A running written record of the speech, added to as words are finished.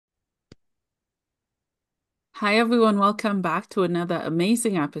Hi, everyone. Welcome back to another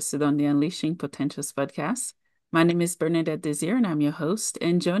amazing episode on the Unleashing Potentials podcast. My name is Bernadette Desir, and I'm your host.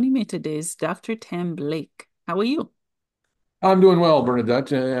 And joining me today is Dr. Tam Blake. How are you? I'm doing well,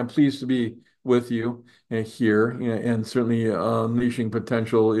 Bernadette, and I'm pleased to be with you here. And certainly, unleashing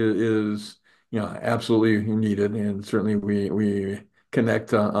potential is, absolutely needed, and certainly we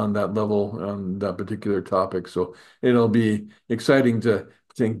connect on that level on that particular topic. So it'll be exciting to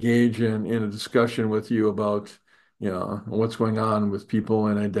engage in a discussion with you about, what's going on with people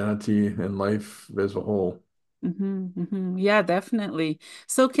and identity and life as a whole. Yeah, definitely.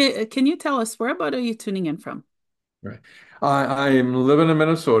 So, can you tell us where about are you tuning in from? Right. I'm living in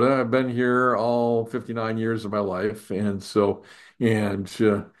Minnesota. I've been here all 59 years of my life. And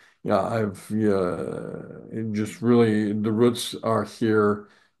yeah, I've just really, the roots are here.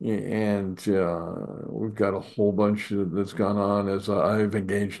 And we've got a whole bunch that's gone on as I've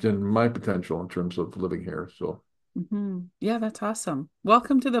engaged in my potential in terms of living here. So, Yeah, that's awesome.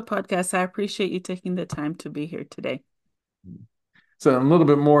 Welcome to the podcast. I appreciate you taking the time to be here today. So a little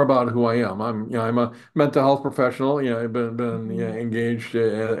bit more about who I am. I'm a mental health professional. I've been Mhm. engaged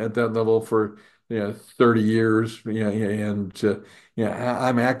at that level for 30 years. And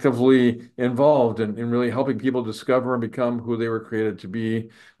I'm actively involved in really helping people discover and become who they were created to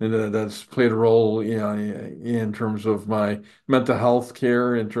be, and that's played a role, in terms of my mental health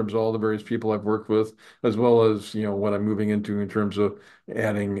care, in terms of all the various people I've worked with, as well as what I'm moving into in terms of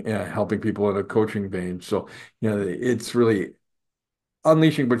adding helping people in a coaching vein. So it's really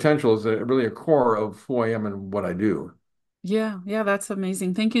unleashing potential is really a core of who I am and what I do. Yeah, that's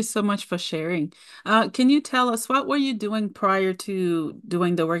amazing. Thank you so much for sharing. Can you tell us what were you doing prior to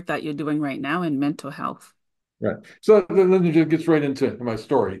doing the work that you're doing right now in mental health? Right. So then it just gets right into my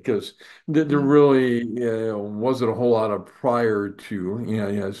story because there Yeah. really wasn't a whole lot of prior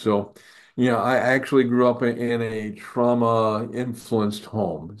to, So, I actually grew up in a trauma influenced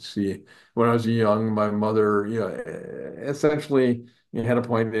home. See, when I was young, my mother, essentially had a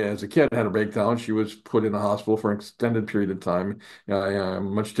point as a kid, had a breakdown. She was put in the hospital for an extended period of time.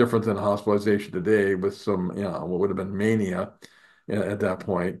 Much different than hospitalization today with some, what would have been mania at that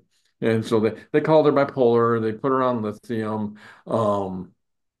point. And so they called her bipolar. They put her on lithium. Um,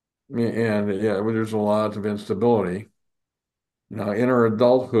 and yeah, there's a lot of instability. Now, in her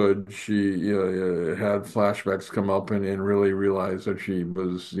adulthood, she had flashbacks come up and really realized that she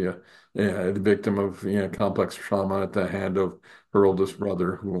was the victim of complex trauma at the hand of her oldest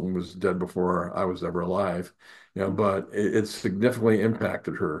brother, who was dead before I was ever alive. But it significantly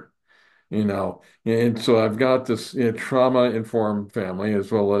impacted her. And so I've got this trauma-informed family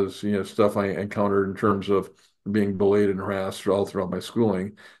as well as stuff I encountered in terms of being bullied and harassed all throughout my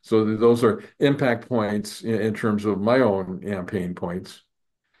schooling. So those are impact points in terms of my own pain points.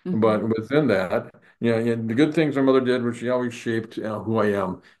 hmm But within that, and the good things my mother did was she always shaped who I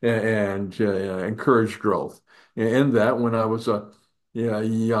am and encouraged growth. And in that, when I was a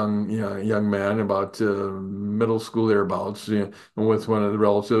young man, about middle school thereabouts, with one of the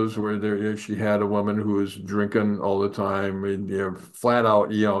relatives, where she had a woman who was drinking all the time and flat out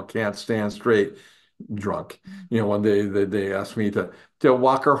can't stand straight drunk. One day they asked me to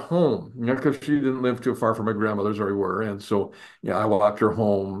walk her home, because she didn't live too far from my grandmother's where we were. And so, I walked her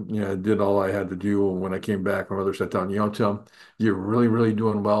home, did all I had to do. When I came back, my mother sat down, Tim, you're really, really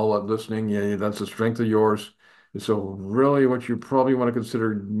doing well at listening. Yeah, that's a strength of yours. So really what you probably want to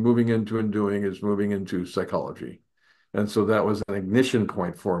consider moving into and doing is moving into psychology. And so that was an ignition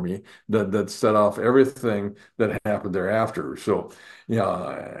point for me that set off everything that happened thereafter. So,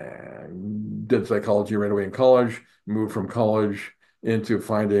 I did psychology right away in college, moved from college into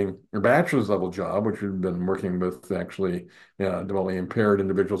finding a bachelor's level job, which had been working with actually developing impaired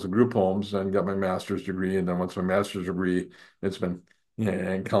individuals in group homes, and got my master's degree. And then once my master's degree, it's been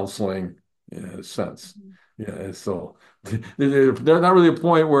in counseling since. Yeah, so there's not really a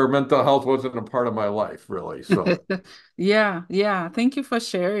point where mental health wasn't a part of my life, really. So. Yeah. Thank you for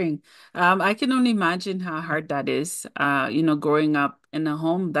sharing. I can only imagine how hard that is, growing up in a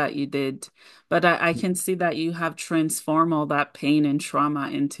home that you did. But I can see that you have transformed all that pain and trauma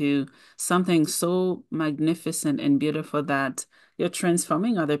into something so magnificent and beautiful that you're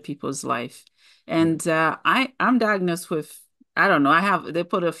transforming other people's life. And I'm diagnosed with, I don't know, they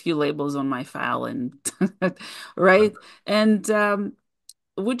put a few labels on my file and right. And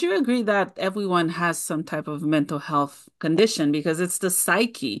would you agree that everyone has some type of mental health condition because it's the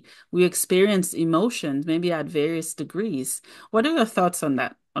psyche? We experience emotions, maybe at various degrees. What are your thoughts on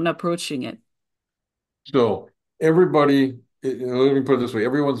that, on approaching it? So everybody, let me put it this way,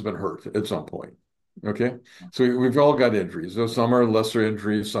 everyone's been hurt at some point. Okay. So we've all got injuries. So some are lesser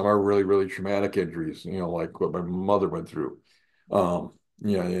injuries, some are really, really traumatic injuries, like what my mother went through. Yeah,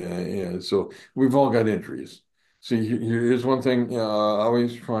 yeah, yeah. So we've all got injuries. See, here's one thing, I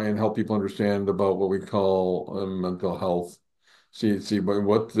always try and help people understand about what we call mental health. But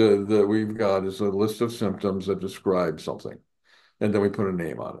what the we've got is a list of symptoms that describe something, and then we put a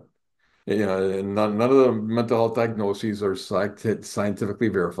name on it. Yeah, and none of the mental health diagnoses are scientifically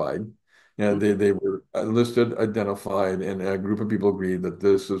verified. Yeah, they were listed, identified, and a group of people agreed that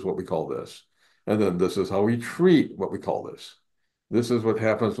this is what we call this. And then this is how we treat what we call this. This is what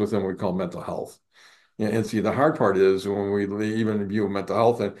happens within what we call mental health. And see, the hard part is when we even view mental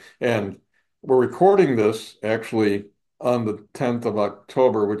health, and we're recording this actually on the 10th of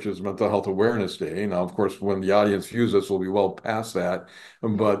October, which is Mental Health Awareness Day. Now, of course, when the audience views this, we'll be well past that.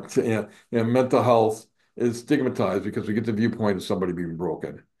 But mental health is stigmatized because we get the viewpoint of somebody being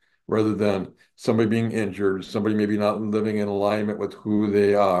broken rather than somebody being injured, somebody maybe not living in alignment with who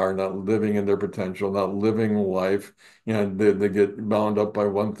they are, not living in their potential, not living life. They get bound up by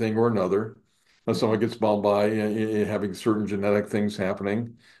one thing or another. Someone gets bound by having certain genetic things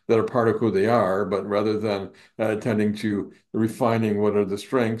happening that are part of who they are, but rather than tending to refining what are the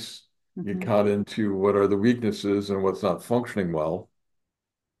strengths, get Mhm. caught into what are the weaknesses and what's not functioning well.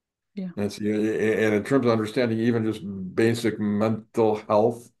 Yeah. And in terms of understanding even just basic mental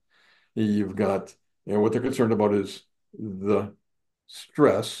health, you've got, what they're concerned about is the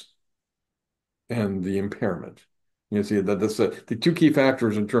stress and the impairment. You see that's the two key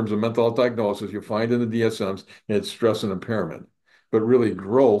factors in terms of mental health diagnosis you find in the DSMs. It's stress and impairment, but really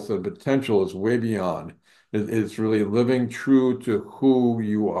growth and potential is way beyond. It's really living true to who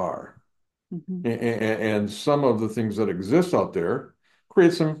you are, Mhm. and some of the things that exist out there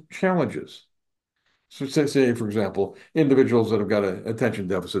create some challenges. So say, for example, individuals that have got an attention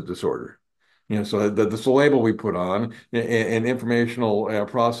deficit disorder. So that's the label we put on, an informational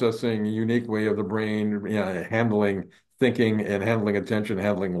processing, unique way of the brain, handling thinking and handling attention,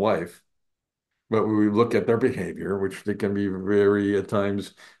 handling life. But we look at their behavior, which they can be very, at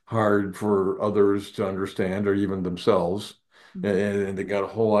times, hard for others to understand or even themselves. And, Mhm. and they got a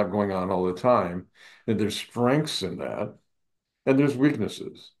whole lot going on all the time. And there's strengths in that, and there's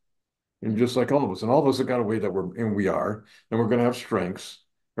weaknesses. And Yeah. just like all of us, and all of us have got a way that we are, and we're going to have strengths,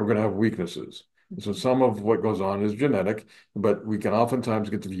 and we're going to have weaknesses. And so Mhm. some of what goes on is genetic, but we can oftentimes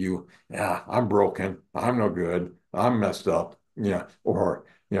get the view, yeah, I'm broken, I'm no good, I'm messed up, or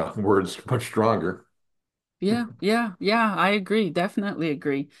words much stronger. Yeah, yeah, yeah, I agree. Definitely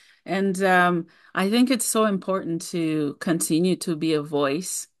agree. And I think it's so important to continue to be a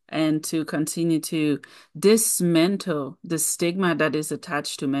voice and to continue to dismantle the stigma that is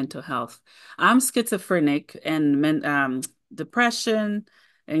attached to mental health. I'm schizophrenic and depression,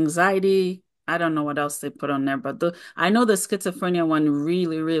 anxiety. I don't know what else they put on there, but I know the schizophrenia one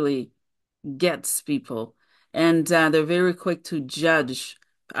really, really gets people. And they're very quick to judge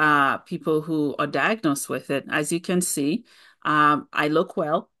people who are diagnosed with it. As you can see, I look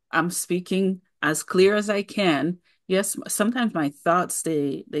well. I'm speaking as clear as I can. Yes, sometimes my thoughts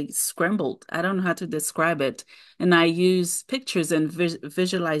they scrambled. I don't know how to describe it. And I use pictures and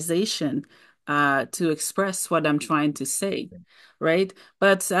visualization to express what I'm trying to say, right?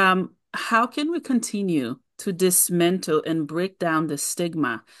 But how can we continue to dismantle and break down the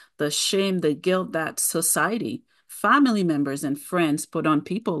stigma, the shame, the guilt that society, family members, and friends put on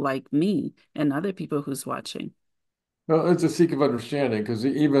people like me and other people who's watching? Well, it's a seek of understanding because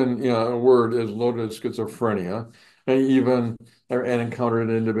even a word as loaded as schizophrenia, and even and encountered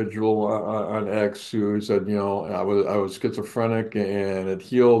an individual on X who said, I was schizophrenic and it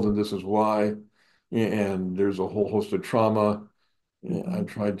healed, and this is why. And there's a whole host of trauma. Yeah, I Mhm.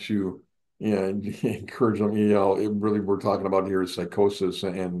 tried to, encourage them. It really we're talking about here is psychosis,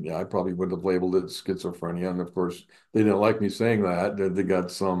 and I probably would have labeled it schizophrenia. And of course, they didn't like me saying that. They got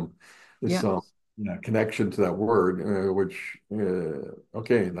Yeah. some connection to that word, which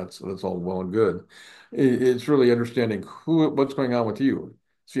okay, that's all well and good. It's really understanding what's going on with you.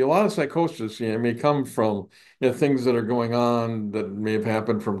 See, a lot of psychosis, may come from things that are going on that may have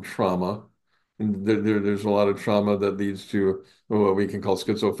happened from trauma. And there's a lot of trauma that leads to what we can call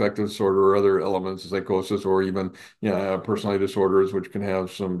schizoaffective disorder or other elements of psychosis, or even personality disorders, which can have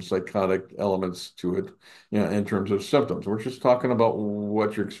some psychotic elements to it, in terms of symptoms. We're just talking about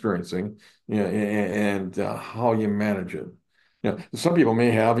what you're experiencing, and how you manage it. Some people may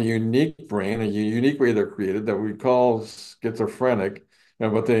have a unique brain, a unique way they're created that we call schizophrenic,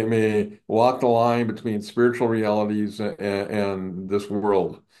 but they may walk the line between spiritual realities and this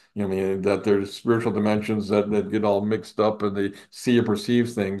world. I mean, that there's spiritual dimensions that get all mixed up and they see or perceive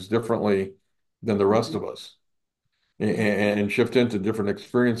things differently than the rest Mhm. of us, Yeah. and shift into different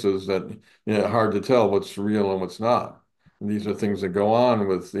experiences that, hard to tell what's real and what's not. And these are things that go on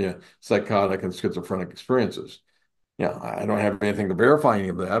with, psychotic and schizophrenic experiences. Yeah, I don't have anything to verify any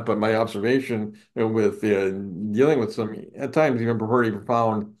of that, but my observation with dealing with some at times even pretty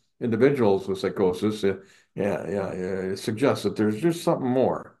profound individuals with psychosis, suggests that there's just something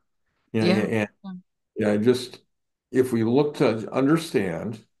more. Yeah. And Yeah. just if we look to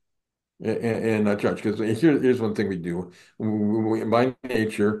understand and not judge, because here's one thing we do. By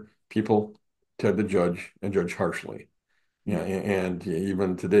nature, people tend to judge and judge harshly. Yeah, Mm. and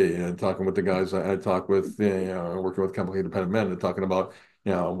even today, talking with the guys I talk with, working with chemically dependent men, they're talking about,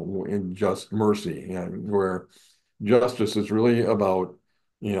 in just mercy, where justice is really about,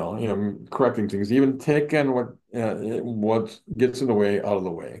 correcting things, even taking what gets in the way out of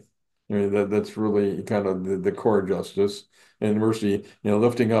the way. I mean, that's really kind of the core justice, and mercy,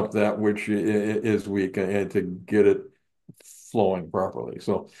 lifting up that which is weak and to get it flowing properly.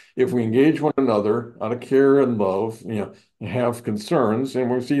 So if we engage one another out of care and love, have concerns,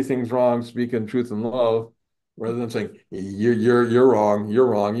 and we see things wrong, speak in truth and love, rather than saying you're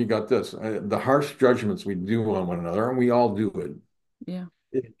wrong, you got this. The harsh judgments we do on one another, and we all do it. Yeah.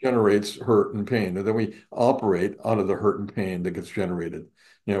 It generates hurt and pain, and then we operate out of the hurt and pain that gets generated.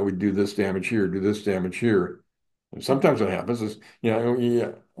 We do this damage here, do this damage here. And Mhm. sometimes what happens is,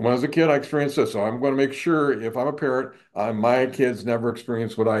 when I was a kid, I experienced this, so I'm going to make sure if I'm a parent, my kids never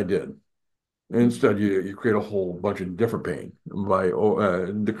experience what I did. Mhm. Instead, you create a whole bunch of different pain by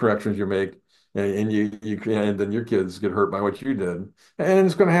the corrections you make, and and then your kids get hurt by what you did, and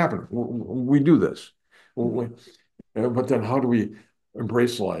it's going to happen. We do this, Mhm. but then how do we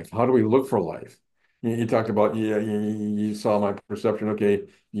embrace life? How do we look for life? You talked about, yeah, you saw my perception. Okay,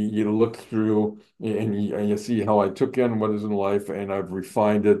 you look through and you see how I took in what is in life, and I've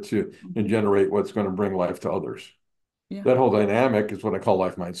refined it to and Mhm. generate what's going to bring life to others. Yeah. That whole dynamic is what I call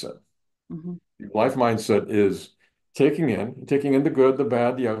life mindset. Mhm. Life mindset is taking in the good, the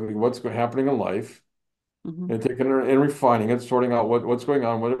bad, the ugly, what's happening in life, Mhm. and taking it and refining it, sorting out what's going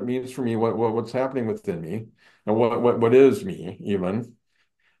on, what it means for me, what's happening within me, and what is me even,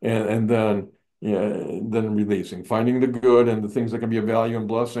 and then, then releasing, finding the good and the things that can be a value and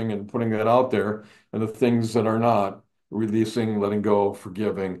blessing, and putting that out there, and the things that are not, releasing, letting go,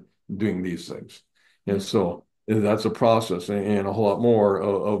 forgiving, doing these things. And Yeah. so that's a process, and a whole lot more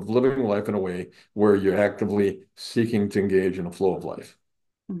of living life in a way where you're actively seeking to engage in a flow of life.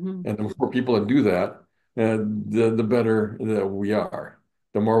 Mhm. And the more people that do that, the better that we are.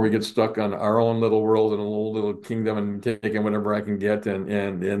 The more we get stuck on our own little world and a little kingdom and taking whatever I can get,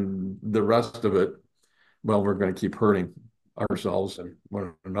 and the rest of it, well, we're going to keep hurting ourselves and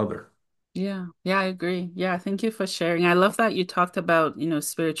one another. Yeah, yeah, I agree. Yeah, thank you for sharing. I love that you talked about,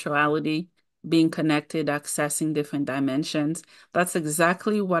 spirituality, being connected, accessing different dimensions. That's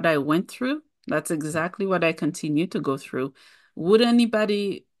exactly what I went through. That's exactly what I continue to go through. Would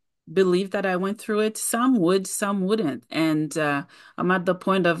anybody believe that I went through it? Some would, some wouldn't. And I'm at the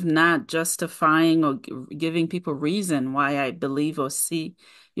point of not justifying or giving people reason why I believe or see,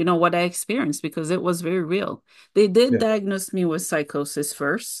 what I experienced because it was very real. They did Yeah. diagnose me with psychosis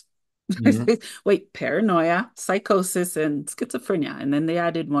first. Mhm. Wait, paranoia, psychosis, and schizophrenia. And then they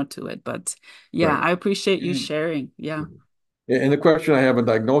added more to it. But yeah, Right. I appreciate you Mhm. sharing. Yeah. And the question I have in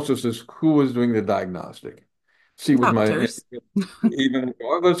diagnosis is who was doing the diagnostic? See, with my Doctors. even,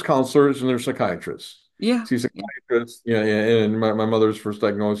 well, there's counselors and there's psychiatrists. Yeah. See, Yeah. psychiatrists, and my mother's first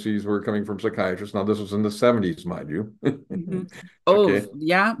diagnoses were coming from psychiatrists. Now, this was in the 70s, mind you. Hmm. Oh, Okay.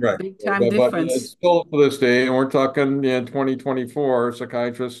 yeah. Right. Big time But it's difference. still to this day, and we're talking, 2024,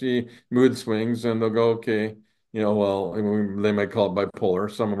 psychiatrists see mood swings and they'll go, okay, well, I mean, they might call it bipolar.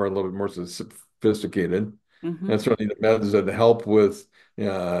 Some of them are a little bit more sophisticated. Hmm. And certainly the meds that help with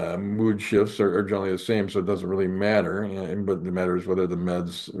mood shifts are generally the same, so it doesn't really matter. But it matters whether the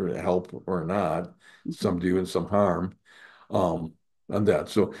meds help or not. Hmm. Some do and some harm, um, on that.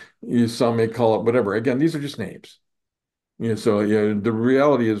 So some may call it whatever. Again, these are just names. So the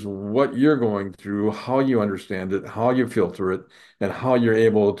reality is what you're going through, how you understand it, how you filter it, and how you're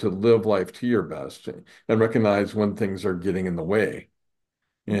able to live life to your best and recognize when things are getting in the way.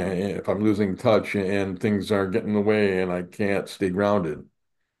 Hmm. If I'm losing touch and things are getting in the way and I can't stay grounded,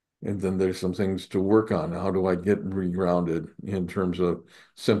 and then there's some things to work on. How do I get re-grounded in terms of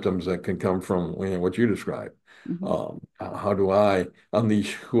symptoms that can come from, what you described? Hmm. How do I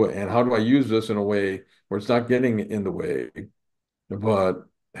unleash and how do I use this in a way where it's not getting in the way, but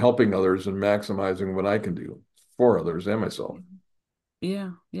helping others and maximizing what I can do for others and myself?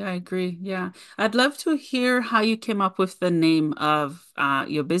 Yeah, yeah, I agree. Yeah. I'd love to hear how you came up with the name of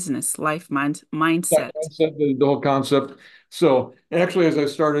your business, That Mindset. concept, the whole concept. So actually, as I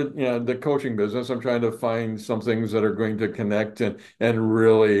started, the coaching business, I'm trying to find some things that are going to connect and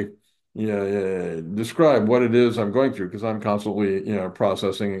really, describe what it is I'm going through because I'm constantly,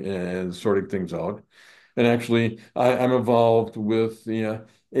 processing and sorting things out. And actually, I'm involved with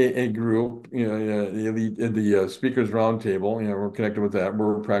a group, the Speakers Roundtable. We're connected with that.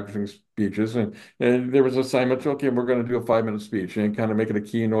 We're practicing speeches, and there was an assignment. Okay, we're going to do a 5-minute speech and kind of make it a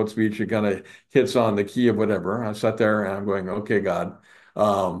keynote speech. It kind of hits on the key of whatever. I sat there and I'm going, okay, God,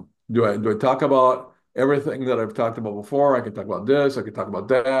 do I talk about everything that I've talked about before? I can talk about this. I can talk about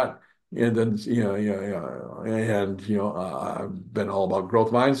that. And then, and I've been all about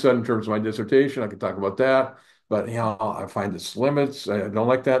growth mindset in terms of my dissertation. I could talk about that, but I find its limits. I don't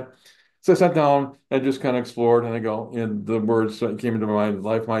like that. So I sat down and just kind of explored, and I go, and the words that came into my mind,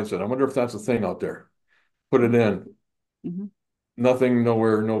 life mindset. I wonder if that's a thing out there. Put it in. Mm-hmm. Nothing,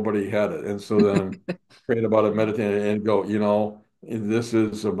 nowhere, nobody had it. And so then prayed about it, meditated, and go, this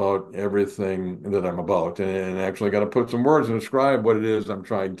is about everything that I'm about. And actually got to put some words and describe what it is I'm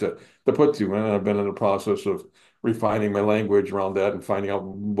trying to put to. And I've been in the process of refining my language around that and finding out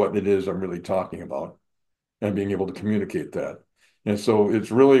what it is I'm really talking about and being able to communicate that. And so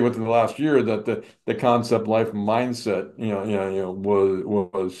it's really within the last year that the concept life mindset,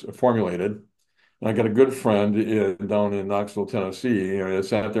 was formulated. I got a good friend down in Knoxville, Tennessee. I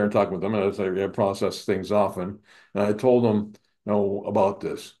sat there and talked with him, and as I process things often, and I told him, about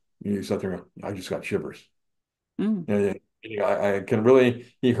this. He sat there and I just got shivers. Mm, And I can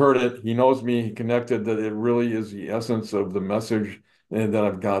really, he heard it, he knows me, he connected that it really is the essence of the message and that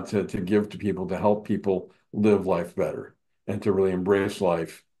I've got to give to people to help people live life better and to really embrace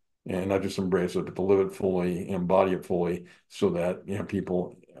life and not just embrace it, but to live it fully, embody it fully so that,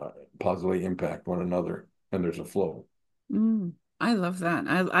 people positively impact one another and there's a flow. mm. I love that.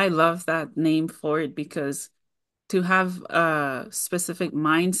 I love that name for it because to have a specific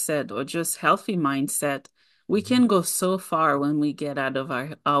mindset or just healthy mindset, we Mhm. can go so far when we get out of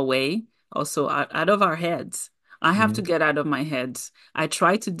our way, also out of our heads. I have to Mhm. get out of my heads. I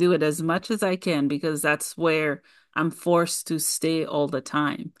try to do it as much as I can because that's where I'm forced to stay all the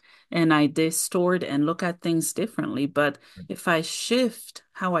time. And I distort and look at things differently. But if I shift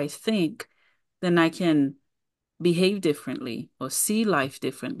how I think, then I can behave differently or see life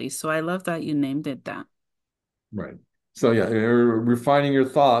differently. So I love that you named it that. Right. So yeah, refining your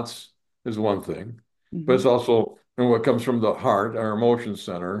thoughts is one thing, but Hmm. it's also what comes from the heart, our emotion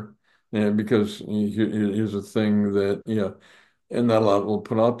center, and because here's a thing that and that a lot will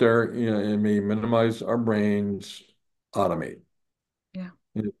put out there, it may minimize our brains, automate. Yeah.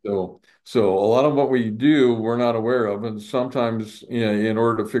 And so a lot of what we do, we're not aware of, and sometimes, in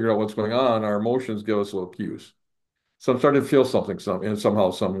order to figure out what's going on, our emotions give us little cues. So I'm starting to feel something,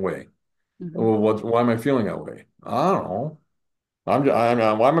 somehow, some way. Hmm. Well, why am I feeling that way? I don't know. Why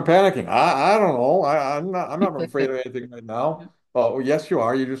am I panicking? I don't know. I'm not afraid of anything right now. Oh, yes, you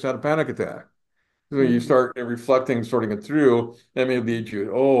are. You just had a panic attack. So you Mm-hmm. start reflecting, sorting it through, that may lead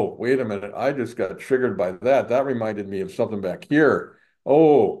you, oh, wait a minute. I just got triggered by that. That reminded me of something back here.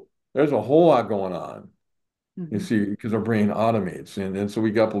 Oh, there's a whole lot going on. You Hmm. see, because our brain automates. And so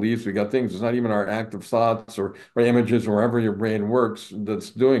we got beliefs, we got things. It's not even our active thoughts or images or wherever your brain works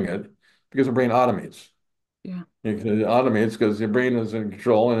that's doing it because the brain automates. Yeah. It automates because your brain is in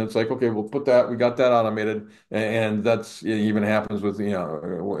control, and it's like, okay, we'll put that, we got that automated, and that's it even happens with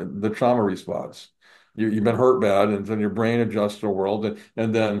the trauma response. You've been hurt bad, and then your brain adjusts to the world,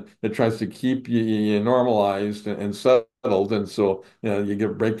 and then it tries to keep you normalized and settled, and so you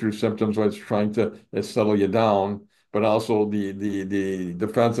get breakthrough symptoms where it's trying to settle you down, but also the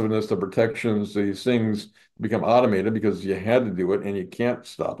defensiveness, the protections, these things become automated because you had to do it, and you can't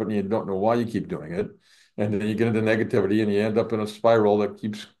stop it, and you don't know why you keep doing it. And then you get into negativity and you end up in a spiral that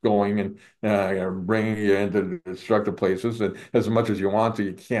keeps going and bringing you into destructive places. And as much as you want to,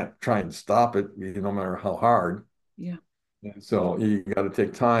 you can't try and stop it, no matter how hard. Yeah. And so you got to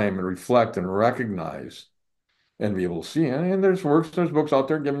take time and reflect and recognize and be able to see. And there's books out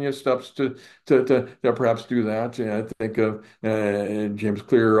there giving you steps to perhaps do that. I think of James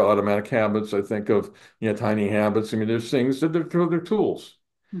Clear, Automatic Habits. I think of Tiny Habits. I mean, there's things that they're tools.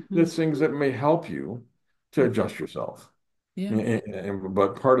 Hmm. There's things that may help you to Hmm. adjust yourself. Yeah.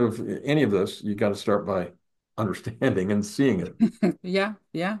 But part of any of this, you got to start by understanding and seeing it. Yeah.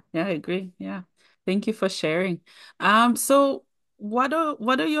 Yeah. Yeah. I agree. Yeah. Thank you for sharing. So what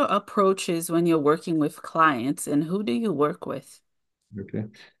are your approaches when you're working with clients and who do you work with? Okay.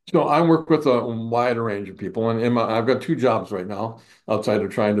 So I work with a wide range of people, and I've got two jobs right now outside of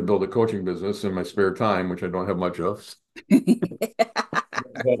trying to build a coaching business in my spare time, which I don't have much of.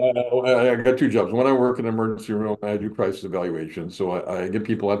 But I got two jobs. One, I work in an emergency room. I do crisis evaluation. So I get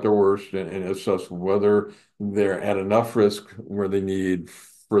people at their worst and assess whether they're at enough risk where they need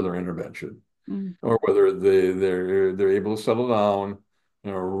further intervention, Mm, or whether they're able to settle down,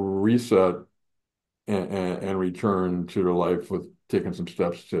 reset, and return to their life with taking some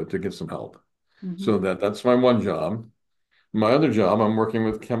steps to get some help. mhm, So that's my one job. My other job, I'm working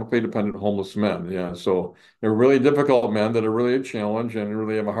with chemically dependent homeless men. Yeah, so they're really difficult men that are really a challenge and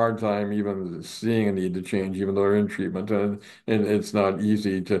really have a hard time even seeing a need to change, even though they're in treatment. And it's not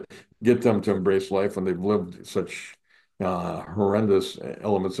easy to get them to embrace life when they've lived such horrendous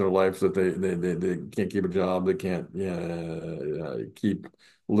elements in their life that they can't keep a job, they can't keep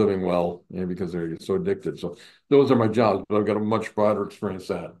living well, because they're so addicted. So those are my jobs, but I've got a much broader experience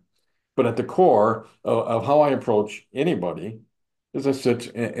than that. But at the core of how I approach anybody is I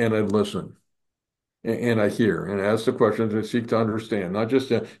sit and I listen and I hear and ask the questions and seek to understand, not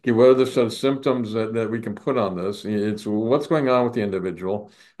just, okay, what are the set of symptoms that we can put on this? It's what's going on with the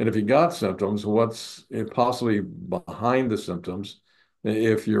individual. And if you got symptoms, what's possibly behind the symptoms,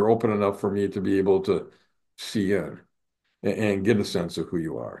 if you're open enough for me to be able to see in and get a sense of who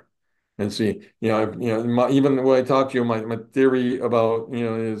you are. And see, even when I talk to you, my theory about,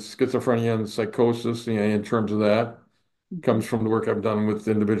 is schizophrenia and psychosis, in terms of that, mhm, comes from the work I've done with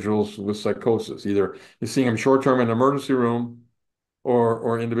individuals with psychosis. Either you're seeing them short term in an emergency room,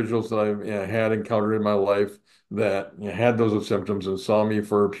 or individuals that I've, had encountered in my life that, had those symptoms and saw me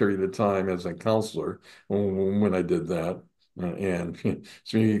for a period of time as a counselor when I did that. And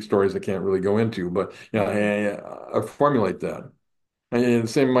some unique stories I can't really go into, but I formulate that. And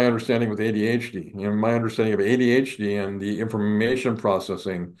same my understanding with ADHD. My understanding of ADHD and the information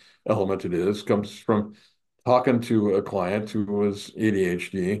processing element it is comes from talking to a client who was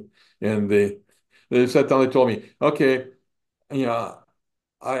ADHD, and they sat down. They told me, okay, yeah,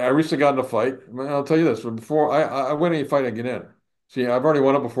 I recently got in a fight. Man, I'll tell you this: before I win any fight I get in. See, I've already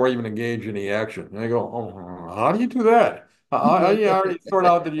won it before I even engage any action. And I go, oh, how do you do that? How do you already sort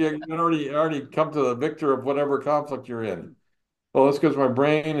out that you already come to the victor of whatever conflict you're in? Well, that's because my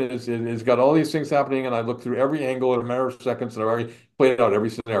brain is got all these things happening, and I look through every angle in a matter of seconds, and I've already played out every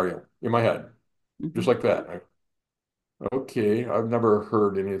scenario in my head, just mhm, like that. Okay, I've never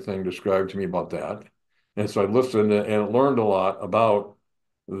heard anything described to me about that. And so I listened and learned a lot about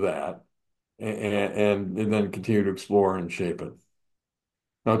that, and then continue to explore and shape it.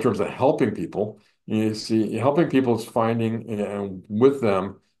 Now, in terms of helping people, you see, helping people is finding, with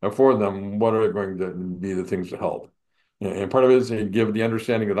them and for them, what are going to be the things to help. And part of it is to give the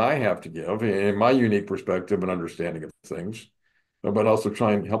understanding that I have to give and my unique perspective and understanding of things, but also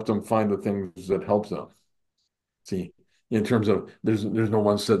try and help them find the things that help them. See, in terms of there's no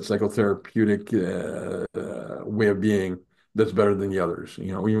one set psychotherapeutic way of being that's better than the others.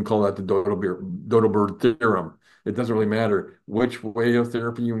 We even call that the Dodo-Bird theorem. It doesn't really matter which way of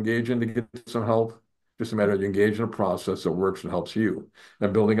therapy you engage in to get some help. Just a matter of you engage in a process that works and helps you.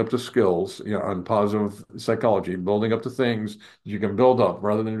 And building up the skills, on positive psychology, building up the things that you can build up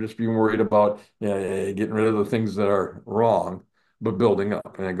rather than just being worried about getting rid of the things that are wrong, but building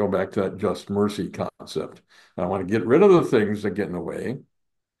up. And I go back to that just mercy concept. I want to get rid of the things that get in the way,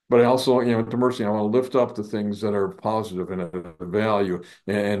 but I also, with the mercy, I want to lift up the things that are positive and of value,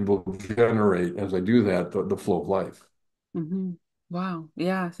 and will generate, as I do that, the flow of life. mhm. Wow.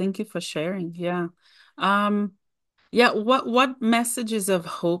 Yeah. Thank you for sharing. Yeah. Um, yeah. What messages of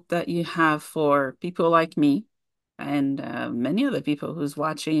hope that you have for people like me and many other people who's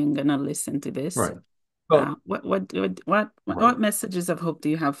watching and gonna listen to this? Right. Well, What right. messages of hope do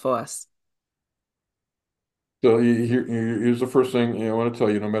you have for us? So here's the first thing, I want to tell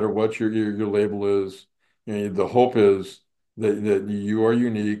you: no matter what your label is, the hope is that you are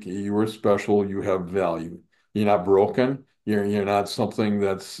unique, you are special, you have value. You're not broken. You're not something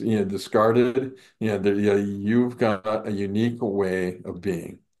that's, discarded. You've got a unique way of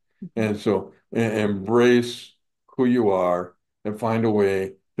being. Mhm, And so embrace who you are and find a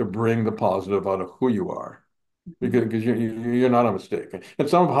way to bring the positive out of who you are, mhm, because you're not a mistake. And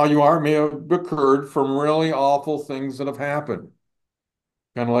some of how you are may have occurred from really awful things that have happened.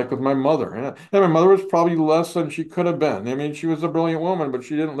 Kind of like with my mother. And my mother was probably less than she could have been. I mean, she was a brilliant woman, but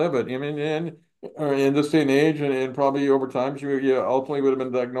she didn't live it. I mean, in this day and age, and probably over time, she ultimately would have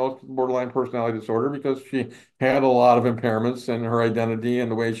been diagnosed with borderline personality disorder because she had a lot of impairments in her identity and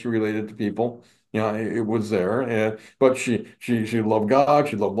the way she related to people. it was there, and but she loved God,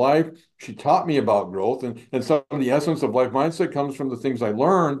 she loved life. She taught me about growth, and some of the essence of life mindset comes from the things I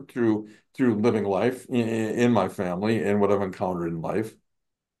learned through living life in my family and what I've encountered in life.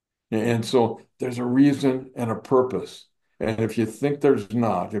 And so there's a reason and a purpose. And if you think there's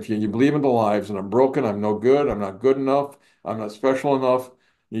not, if you believe in the lies and I'm broken, I'm no good, I'm not good enough, I'm not special enough,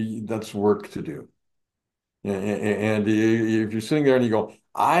 that's work to do. And if you're sitting there and you go,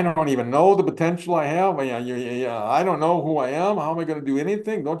 I don't even know the potential I have, I don't know who I am, how am I going to do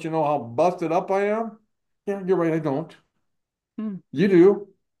anything? Don't you know how busted up I am? Yeah, you're right, I don't. Mm. You do,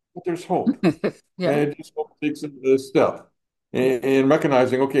 but there's hope. And Yeah. it just takes a step Yeah. and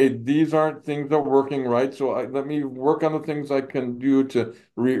recognizing, okay, these aren't things that are working right. So let me work on the things I can do to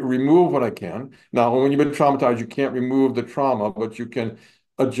remove what I can. Now, when you've been traumatized, you can't remove the trauma, but you can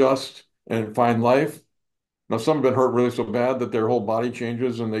adjust and find life. Now, some have been hurt really so bad that their whole body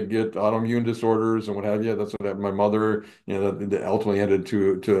changes and they get autoimmune disorders and what have you. That's what happened to my mother, that ultimately ended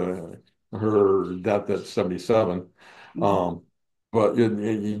to her death at 77. Mhm. Um, but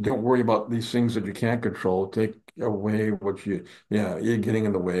you don't worry about these things that you can't control. Take away what you're getting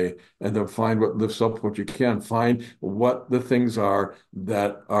in the way, and then find what lifts up what you can. Find what the things are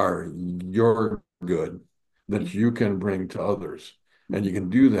that are your good Yeah. that you can bring to others. And you Mhm. can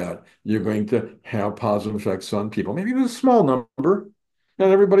do that, you're going to have positive effects on people. Maybe even a small number.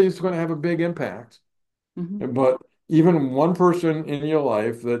 Not everybody's going to have a big impact. Mhm. But even one person in your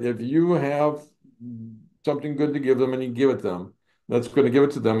life that if you have something good to give them and you give it them, that's going to give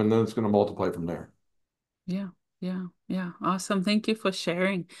it to them and then it's going to multiply from there. Yeah. Yeah. Yeah. Awesome. Thank you for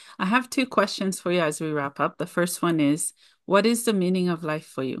sharing. I have two questions for you as we wrap up. The first one is, what is the meaning of life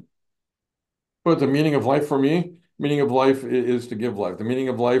for you? But the meaning of life for me, meaning of life is to give life. The meaning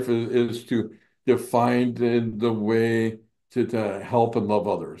of life is to find the way to help and love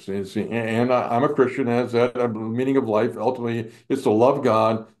others. And I'm a Christian, as that the meaning of life ultimately is to love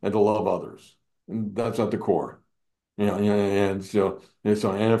God and to love others. And that's at the core. And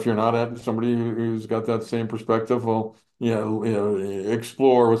if you're not at somebody who's got that same perspective, well,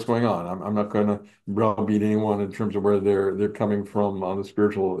 explore what's going on. I'm not going to browbeat anyone in terms of where they're coming from on the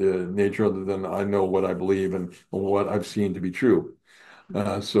spiritual nature, other than I know what I believe and what I've seen to be true.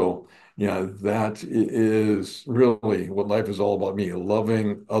 So yeah, that is really what life is all about. Me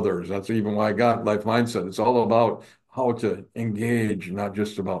loving others. That's even why I got life mindset. It's all about how to engage, not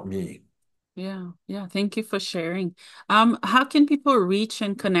just about me. Yeah, yeah. Thank you for sharing. How can people reach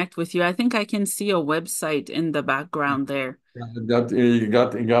and connect with you? I think I can see a website in the background there. Yeah, you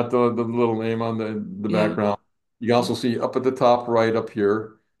got the little name on the Yeah. background. You can also see up at the top right up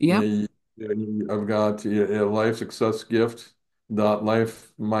here. Yep. I've got life success gift dot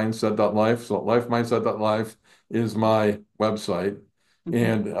life mindset dot life. So life mindset dot life is my website, Hmm.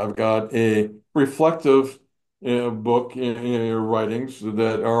 and I've got a reflective book writings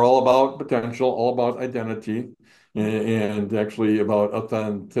that are all about potential, all about identity, and actually about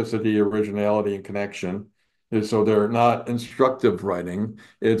authenticity, originality, and connection. And so they're not instructive writing.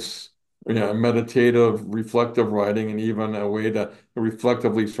 It's meditative, reflective writing, and even a way to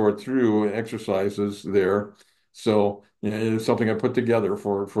reflectively sort through exercises there. So it's something I put together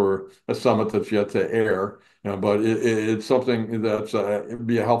for a summit that's yet to air. But it's something that's it'd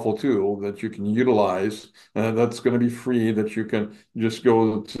be a helpful tool that you can utilize, and that's going to be free. That you can just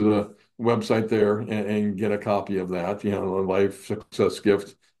go to the website there and get a copy of that. Life Success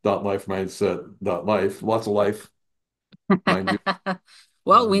Gift life mindset life, lots of life, mind you.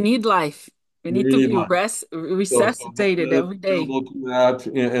 Well, we um, need life. We you need to need be life. So resuscitated that's every day. available to that,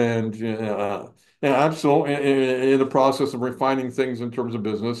 and I'm still in the process of refining things in terms of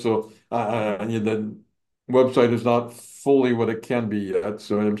business. So the website is not fully what it can be yet.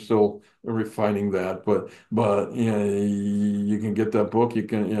 So I'm still refining that. But you can get that book. You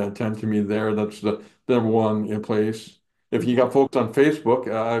can attend to me there. That's the one place. If you got folks on Facebook,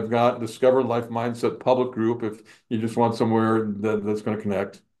 I've got Discover Life Mindset public group. If you just want somewhere that's going to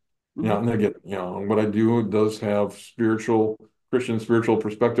connect. Yeah, Mhm. and again, what I do does have Christian spiritual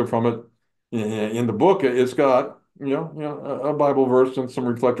perspective from it. In the book, it's got, a Bible verse and some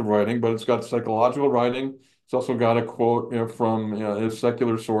reflective writing, but it's got psychological writing. It's also got a quote, from a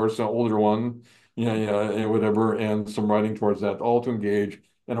secular source, an older one, and whatever, and some writing towards that, all to engage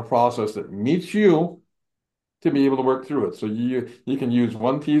in a process that meets you to be able to work through it. So you can use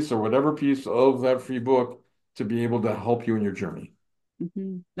one piece or whatever piece of that free book to be able to help you in your journey.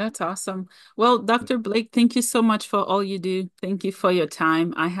 Mhm. That's awesome. Well, Dr. Blake, thank you so much for all you do. Thank you for your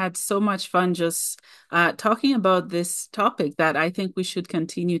time. I had so much fun just talking about this topic that I think we should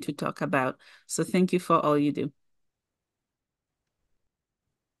continue to talk about. So thank you for all you do.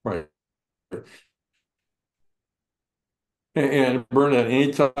 Right. And Bernadette,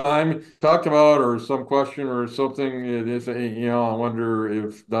 anytime talked about or some question or something, it is, I wonder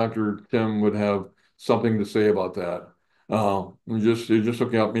if Dr. Tim would have something to say about that. Just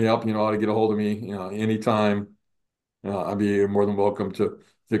look me up, how to get a hold of me, anytime. I'd be more than welcome to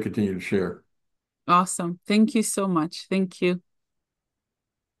continue to share. Awesome. Thank you so much. Thank you.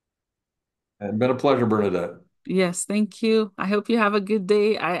 It's been a pleasure, Bernadette. Yes, thank you. I hope you have a good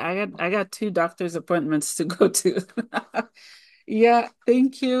day. I got two doctor's appointments to go to. Yeah,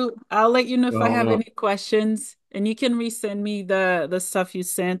 thank you. I'll let you know if I Well, have any questions, and you can resend me the stuff you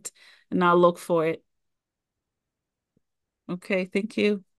sent, and I'll look for it. Okay, thank you.